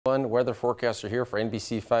Weather forecaster here for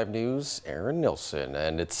NBC 5 News, Aaron Nilsson,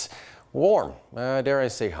 and it's warm, dare I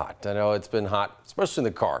say hot. I know it's been hot, especially in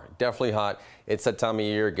the car, definitely hot. It's that time of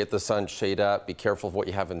year, get the sunshade up, be careful of what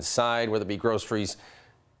you have inside, whether it be groceries,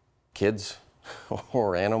 kids,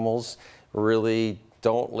 or animals. Really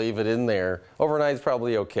don't leave it in there. Overnight is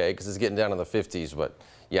probably okay because it's getting down in the 50s, but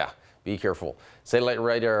yeah, be careful. Satellite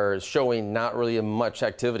radar is showing not really much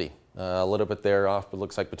activity. A little bit there off, but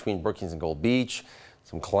looks like between Brookings and Gold Beach.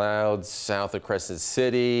 Some clouds south of Crescent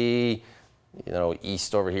City,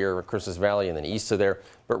 east over here, Christmas Valley, and then east of there.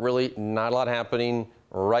 But really not a lot happening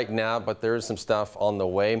right now, but there is some stuff on the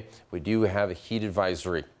way. We do have a heat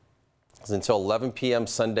advisory. It's until 11 p.m.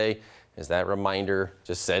 Sunday. As that reminder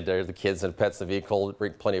just said there, the kids and pets in the vehicle,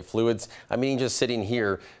 drink plenty of fluids. I mean, just sitting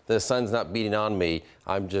here, the sun's not beating on me.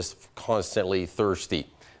 I'm just constantly thirsty.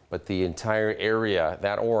 But the entire area,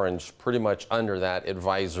 that orange, pretty much under that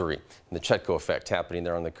advisory. And the Chetco effect happening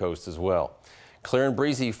there on the coast as well. Clear and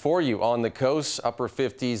breezy for you on the coast, upper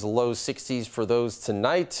 50s, low 60s for those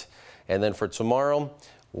tonight. And then for tomorrow,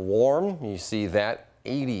 warm, you see that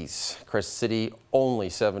 80s. Crescent City only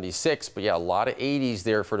 76, but yeah, a lot of 80s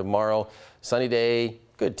there for tomorrow. Sunny day,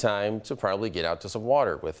 good time to probably get out to some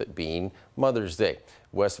water with it being Mother's Day.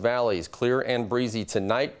 West Valley is clear and breezy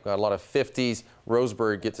tonight. Got a lot of 50s.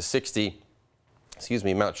 Roseburg get to 60.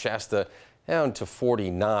 Mount Shasta down to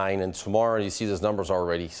 49. And tomorrow you see those numbers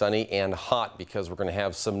already. Sunny and hot because we're going to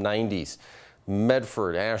have some 90s.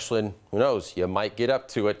 Medford, Ashland, who knows? You might get up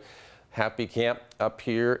to it. Happy Camp up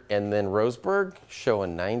here. And then Roseburg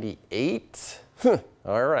showing 98.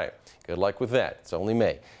 All right. Good luck with that. It's only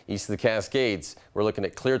May. East of the Cascades, we're looking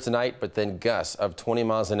at clear tonight, but then gusts of 20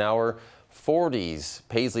 miles an hour. 40s.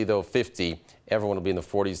 Paisley, though, 50. Everyone will be in the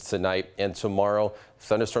 40s tonight and tomorrow.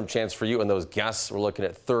 Thunderstorm chance for you, and those gusts, we're looking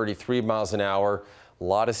at 33 miles an hour. A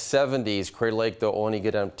lot of 70s. Crater Lake, though, only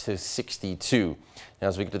get up to 62. Now,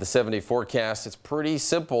 as we get to the 70 forecast, it's pretty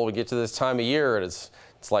simple. We get to this time of year, and it's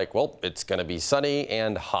like, well, it's going to be sunny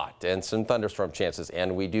and hot and some thunderstorm chances,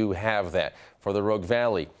 and we do have that for the Rogue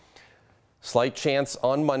Valley. Slight chance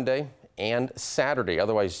on Monday and Saturday.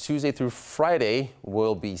 Otherwise, Tuesday through Friday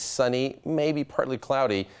will be sunny, maybe partly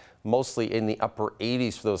cloudy, mostly in the upper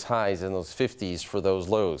 80s for those highs and those 50s for those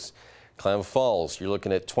lows. Klamath Falls, you're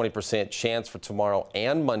looking at 20% chance for tomorrow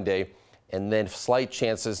and Monday, and then slight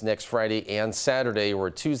chances next Friday and Saturday, where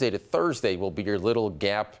Tuesday to Thursday will be your little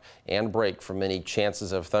gap and break from any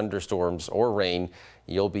chances of thunderstorms or rain.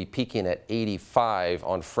 You'll be peaking at 85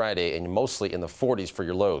 on Friday and mostly in the 40s for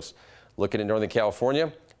your lows. Looking at Northern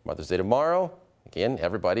California, Mother's Day tomorrow. Again,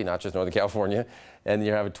 everybody, not just Northern California. And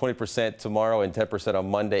you're having 20% tomorrow and 10% on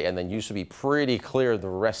Monday. And then you should be pretty clear the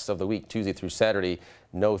rest of the week, Tuesday through Saturday.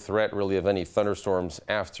 No threat really of any thunderstorms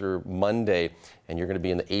after Monday. And you're going to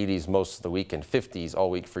be in the 80s most of the week and 50s all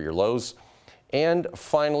week for your lows. And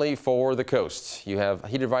finally, for the coast, you have a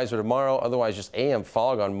heat advisory tomorrow, otherwise just AM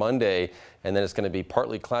fog on Monday, and then it's going to be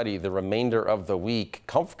partly cloudy the remainder of the week.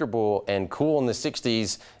 Comfortable and cool in the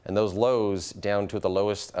 60s, and those lows down to the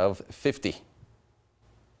lowest of 50.